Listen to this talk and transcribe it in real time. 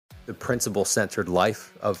the principle-centered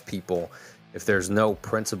life of people. If there's no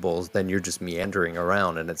principles, then you're just meandering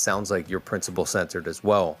around, and it sounds like you're principle-centered as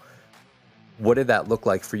well. What did that look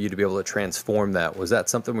like for you to be able to transform that? Was that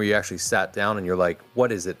something where you actually sat down and you're like,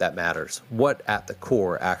 what is it that matters? What at the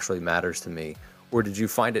core actually matters to me? Or did you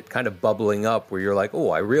find it kind of bubbling up where you're like,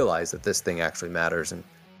 oh, I realize that this thing actually matters, and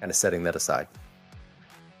kind of setting that aside?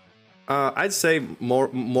 I'd say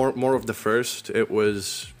more of the first. It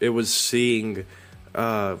was seeing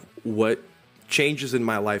what changes in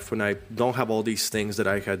my life when I don't have all these things that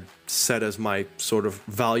I had set as my sort of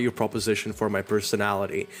value proposition for my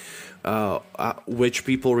personality. Which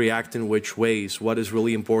people react in which ways, what is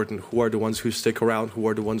really important, who are the ones who stick around, who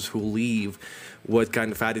are the ones who leave, what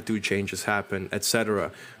kind of attitude changes happen,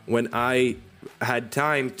 etc. When I had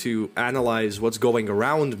time to analyze what's going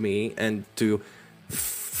around me and to,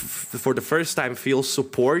 for the first time, feel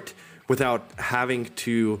support without having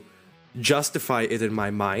to justify it in my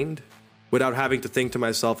mind, without having to think to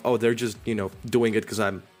myself, oh, they're just, doing it because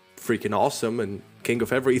I'm freaking awesome and king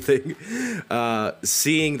of everything.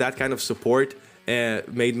 Seeing that kind of support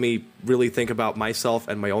made me really think about myself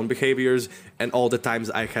and my own behaviors, and all the times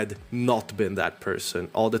I had not been that person,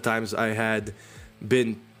 all the times I had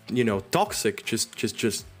been, toxic.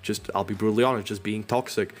 Just I'll be brutally honest, just being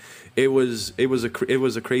toxic. It was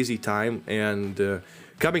a crazy time, and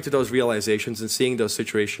coming to those realizations and seeing those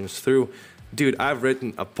situations through. Dude, I've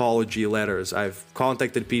written apology letters. I've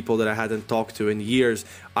contacted people that I hadn't talked to in years.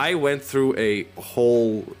 I went through a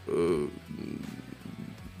whole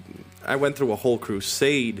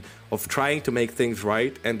crusade of trying to make things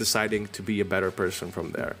right and deciding to be a better person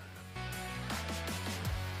from there.